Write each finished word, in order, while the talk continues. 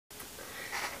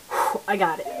I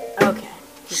got it. Okay.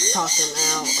 Just talk to him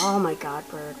now. Oh my god,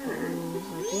 bird. What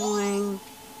was I doing?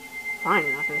 Fine,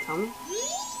 you're not gonna tell me.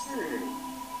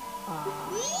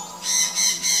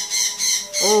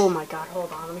 Oh my god,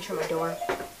 hold on. Let me shut my door.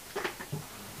 I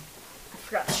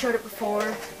forgot to shut it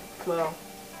before. Well,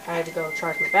 I had to go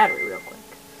charge my battery real quick.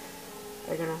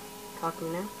 Are you gonna talk to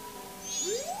me now?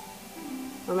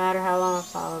 No matter how long a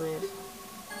problem is.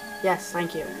 Yes,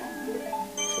 thank you.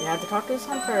 So you have to talk to his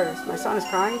son first. My son is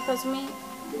crying because of me?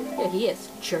 Yeah, he is.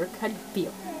 Jerk. How do you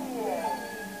feel?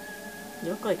 You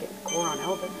look like a Goron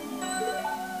elder.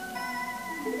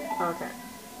 Okay.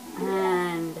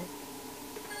 And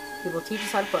he will teach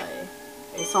us how to play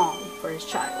a song for his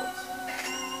child.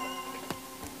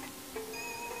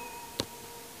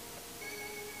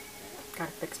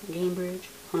 Gotta fix my game bridge.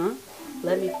 Huh?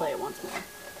 Let me play it once more.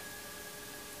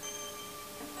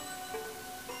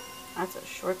 That's a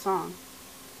short song.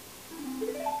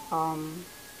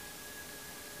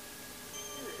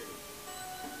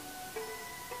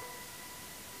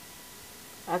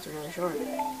 That's really short.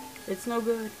 It's no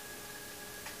good.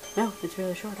 No, it's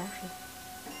really short actually.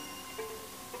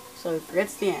 So he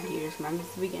forgets the end, he just remembers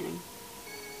the beginning.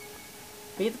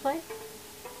 We get to play?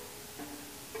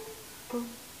 Boom.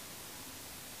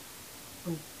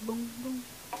 Boom, boom, boom.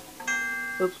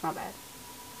 Oops, my bad.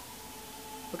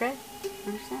 Okay? I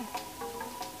understand.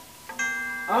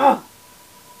 Oh!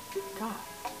 God.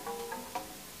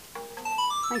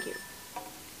 Thank you.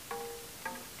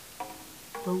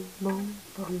 Boom, boom,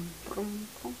 boom, boom,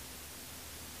 boom.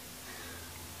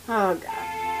 Oh, God.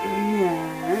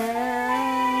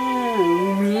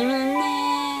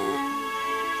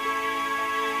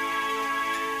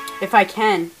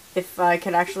 If I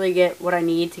could actually get what I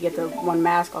need to get the one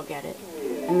mask, I'll get it.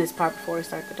 In this part before I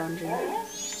start the dungeon.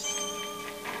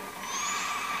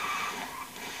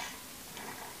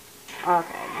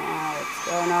 Okay, now let's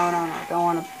go. No.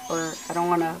 I don't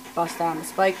wanna bust down the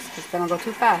spikes because then I'll go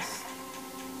too fast.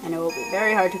 And it will be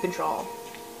very hard to control.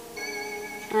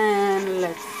 And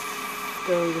let's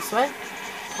go this way.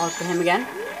 Talk to him again.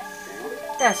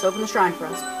 Yes, open the shrine for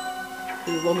us.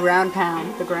 We will ground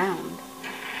pound the ground.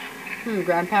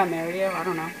 Ground pound Mario? I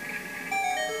don't know.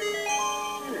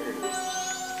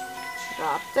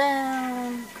 Drop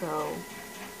down. Go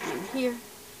in here.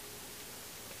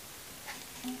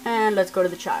 And let's go to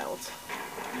the child.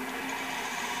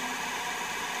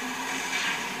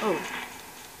 Oh.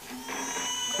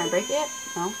 Can I break it?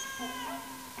 No.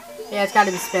 Yeah, it's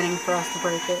gotta be spinning for us to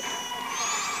break it.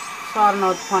 So I don't know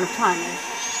what the point of time is.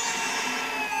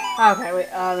 Okay, wait,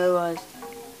 there was.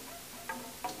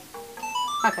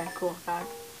 Okay, cool, got it.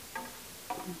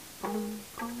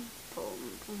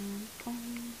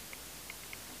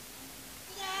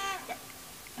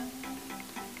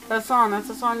 That's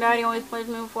the song Daddy always plays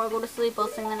me before I go to sleep. I'll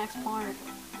sing the next part.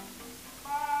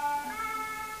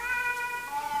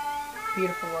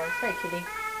 Beautiful voice. Hey, kitty.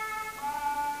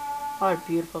 What a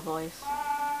beautiful voice.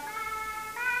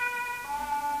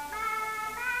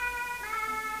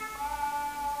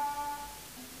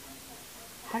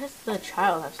 How does the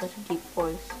child have such a deep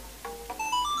voice?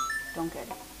 Don't get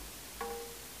it.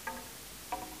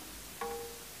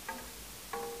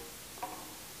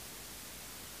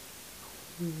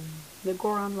 The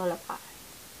Goron Lullaby.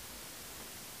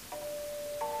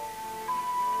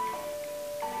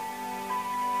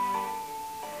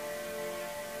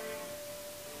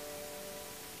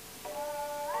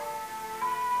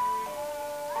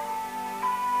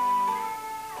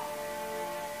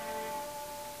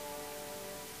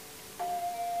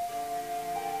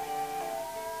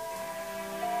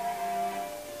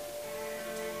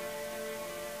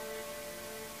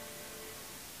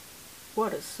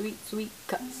 What a sweet, sweet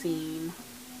cutscene.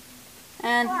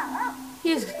 And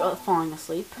he's falling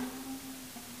asleep.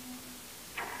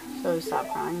 So he stopped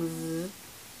crying. Zzz.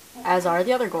 As are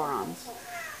the other Gorons.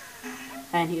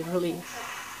 And he's relieved.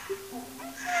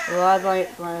 Shut up.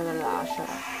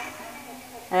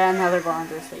 And the other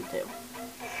Gorons are asleep too.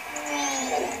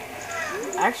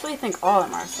 I actually think all of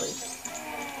them are asleep.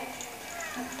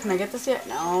 Can I get this yet?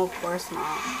 No, of course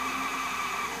not.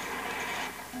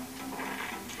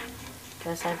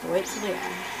 Guess I have to wait till the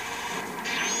end.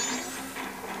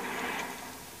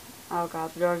 Oh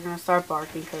god, the dog's gonna start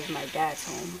barking because my dad's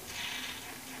home.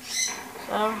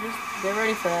 So, just get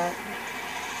ready for that.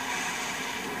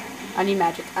 I need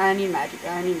magic.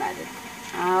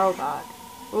 Oh god.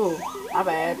 Ooh, my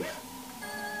bad.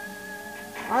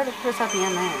 Why did I push at the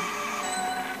end there?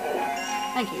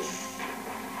 Thank you.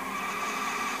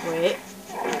 Wait.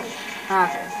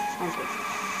 Okay, thank you.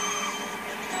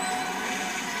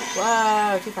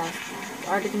 Whoa, too fast.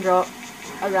 Hard to control.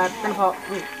 Oh god, gonna fall.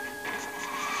 Ooh.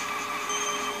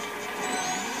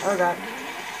 Oh god.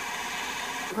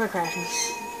 We're crashing.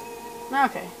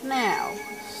 Okay, now,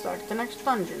 start the next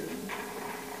dungeon.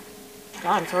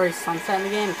 God, it's already sunset in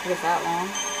the game. It took us that long.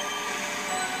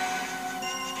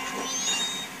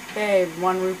 Okay,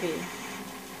 1 rupee.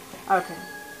 Okay,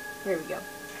 here we go.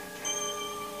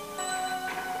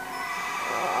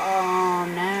 Oh,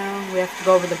 now we have to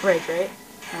go over the bridge, right?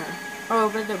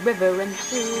 Over the river and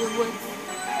through the woods.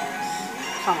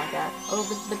 Something like that.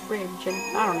 Over the bridge,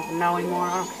 and I don't even know anymore.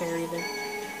 I don't care either.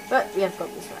 But we have to go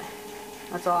this way.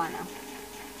 That's all I know.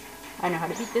 I know how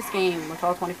to beat this game with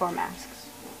all 24 masks.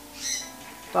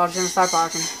 Dog's gonna start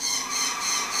barking.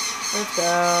 Let's go.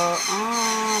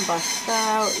 Oh, bust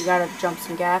out. You gotta jump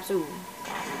some gaps. Ooh.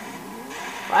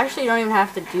 Well, actually, you don't even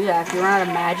have to do that. If you run out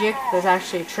of magic, there's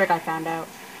actually a trick I found out.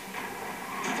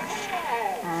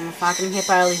 And it's not getting hit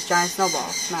by all these giant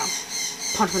snowballs. No.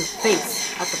 Punch him in the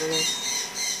face. That's what it is.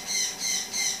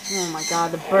 Oh my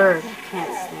god, the bird. I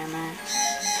can't stand that.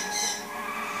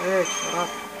 Bird, shut up.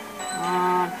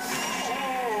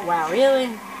 Wow, really?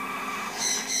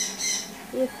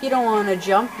 If you don't want to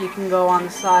jump, you can go on the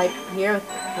side here.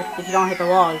 If you don't hit the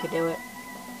wall, you can do it.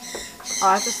 Oh,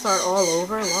 I have to start all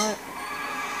over? What?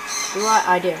 Do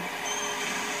I do.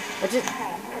 Let's just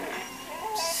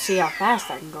see how fast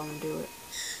I can go and do it.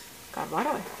 God, why do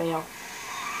I fail?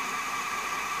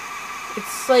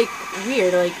 It's like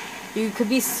weird. Like, you could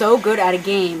be so good at a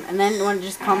game, and then when it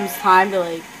just comes time to,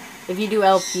 like, if you do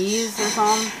LPs or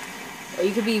something,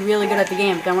 you could be really good at the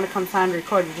game, but then when it comes time to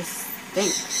record, you just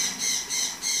stink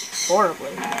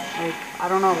horribly. Like, I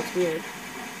don't know, it's weird.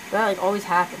 That, like, always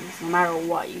happens, no matter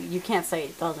what. You can't say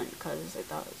it doesn't, because it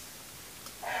does.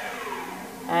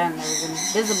 And there's an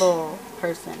invisible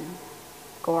person,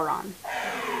 Goron,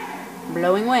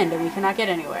 blowing wind, and we cannot get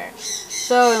anywhere.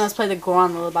 So we must play the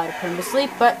Goron lullaby to put him to sleep,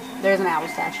 but there's an owl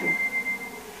statue.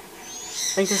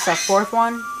 I think this is our 4th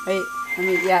one. Wait,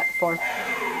 yeah, 4th.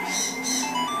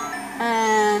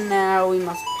 And now we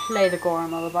must play the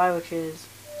Goron lullaby, which is...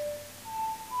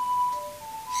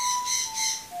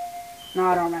 No,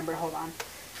 I don't remember. Hold on.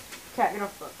 Cat, get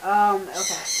off the book.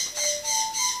 Okay.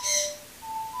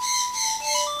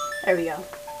 There we go.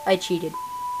 I cheated.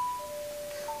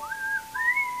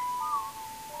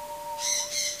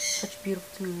 Such a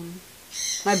beautiful tune.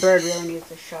 My bird really needs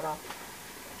to shut up.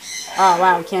 Oh,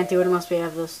 wow. We can't do it unless we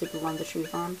have those stupid ones of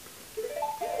truth on.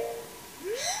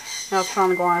 Now let's put on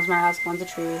the Goron's mask. Ones of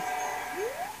truth.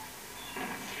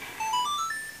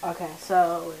 Okay,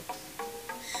 so...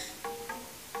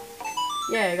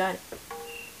 Yeah, I got it.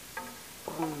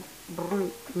 Boom,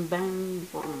 boom, bang,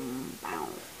 boom, bow.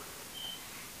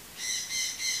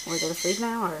 We're gonna sleep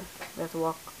now, or we have to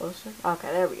walk closer?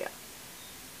 Okay, there we go.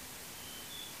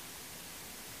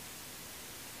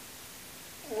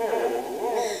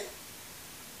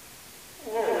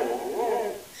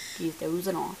 He's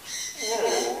dozing off.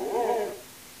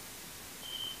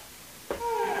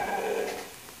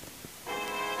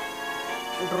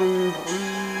 Vroom,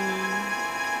 vroom.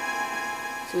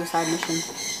 Suicide mission.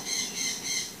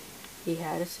 He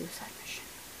had a suicide mission.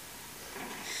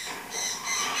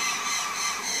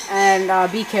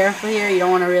 And be careful here. You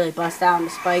don't want to really bust down the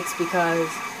spikes because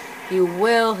you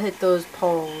will hit those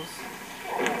poles,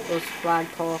 those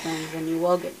flagpole things, and you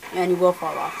will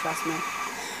fall off. Trust me.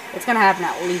 It's gonna happen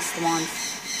at least once.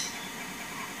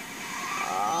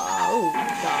 Oh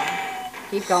god!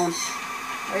 Keep going.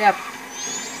 Hurry up.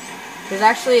 There's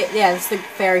actually, yeah, this is the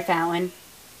fairy fountain.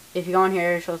 If you go in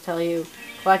here, she'll tell you,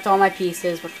 collect all my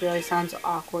pieces, which really sounds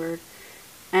awkward.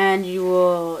 And she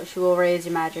will raise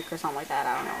your magic or something like that.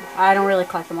 I don't know. I don't really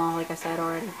collect them all, like I said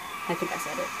already. I think I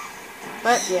said it.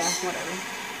 But, yeah, whatever.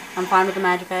 I'm fine with the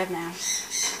magic I have now.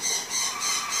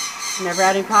 Never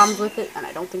had any problems with it, and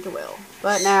I don't think it will.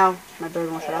 But now, my bird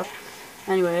won't shut up.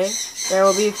 Anyway, there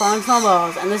will be falling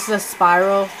snowballs. And this is a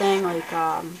spiral thing, like,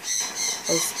 a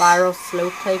spiral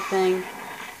slope type thing.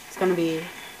 It's going to be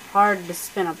hard to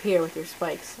spin up here with your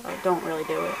spikes, so don't really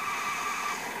do it.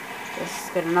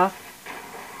 Just good enough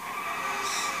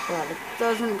so that it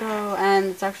doesn't go, and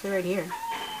it's actually right here.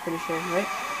 Pretty sure, right?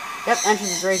 Yep,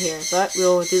 entrance is right here, but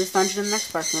we'll do this dungeon in the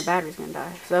next part, so my battery's gonna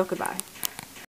die. So, goodbye.